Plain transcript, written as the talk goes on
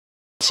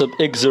What's up,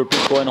 XRP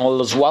coin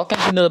holders? Welcome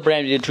to another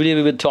brand video. Today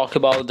we will talk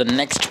about the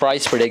next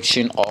price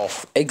prediction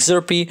of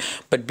XRP.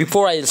 But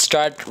before I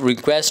start,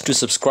 request to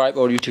subscribe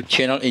our YouTube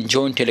channel and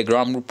join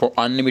Telegram group for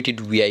unlimited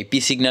VIP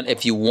signal.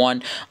 If you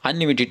want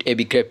unlimited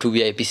AB crypto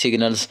VIP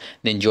signals,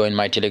 then join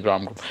my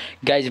Telegram group.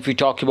 Guys, if we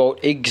talk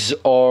about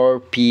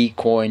XRP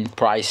coin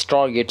price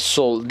target,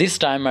 so this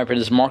time my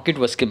friends, market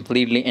was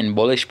completely in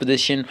bullish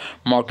position.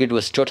 Market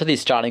was totally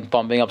starting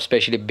pumping up,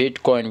 especially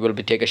Bitcoin will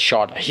be take a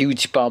shot, a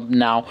huge pump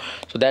now.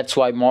 So that's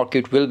why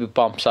market will be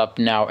pumps up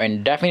now,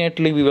 and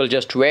definitely we will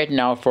just wait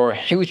now for a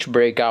huge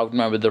breakout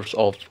maybe this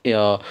of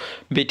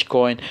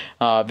Bitcoin.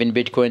 When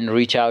Bitcoin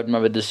reach out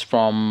maybe this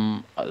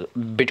from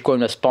Bitcoin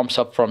was pumps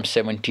up from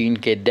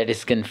 17k, that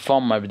is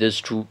confirmed maybe this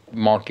true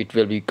market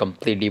will be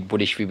completely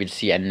bullish. We will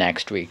see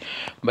next week.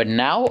 But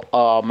now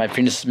my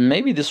friends,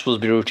 maybe this will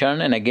be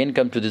return and again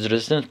come to this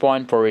resistance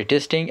point for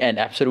retesting, and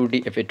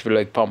absolutely if it will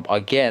like pump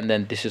again,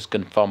 then this is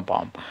confirmed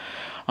pump.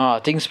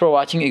 Thanks for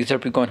watching,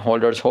 XRP coin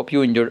holders. Hope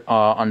you enjoyed.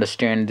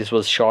 Understand this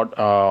was short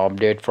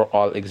update for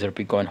all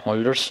XRP coin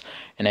holders,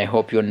 and I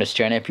hope you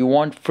understand. If you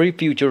want free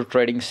future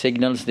trading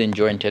signals, then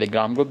join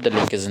Telegram group. The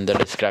link is in the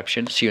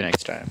description. See you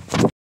next time.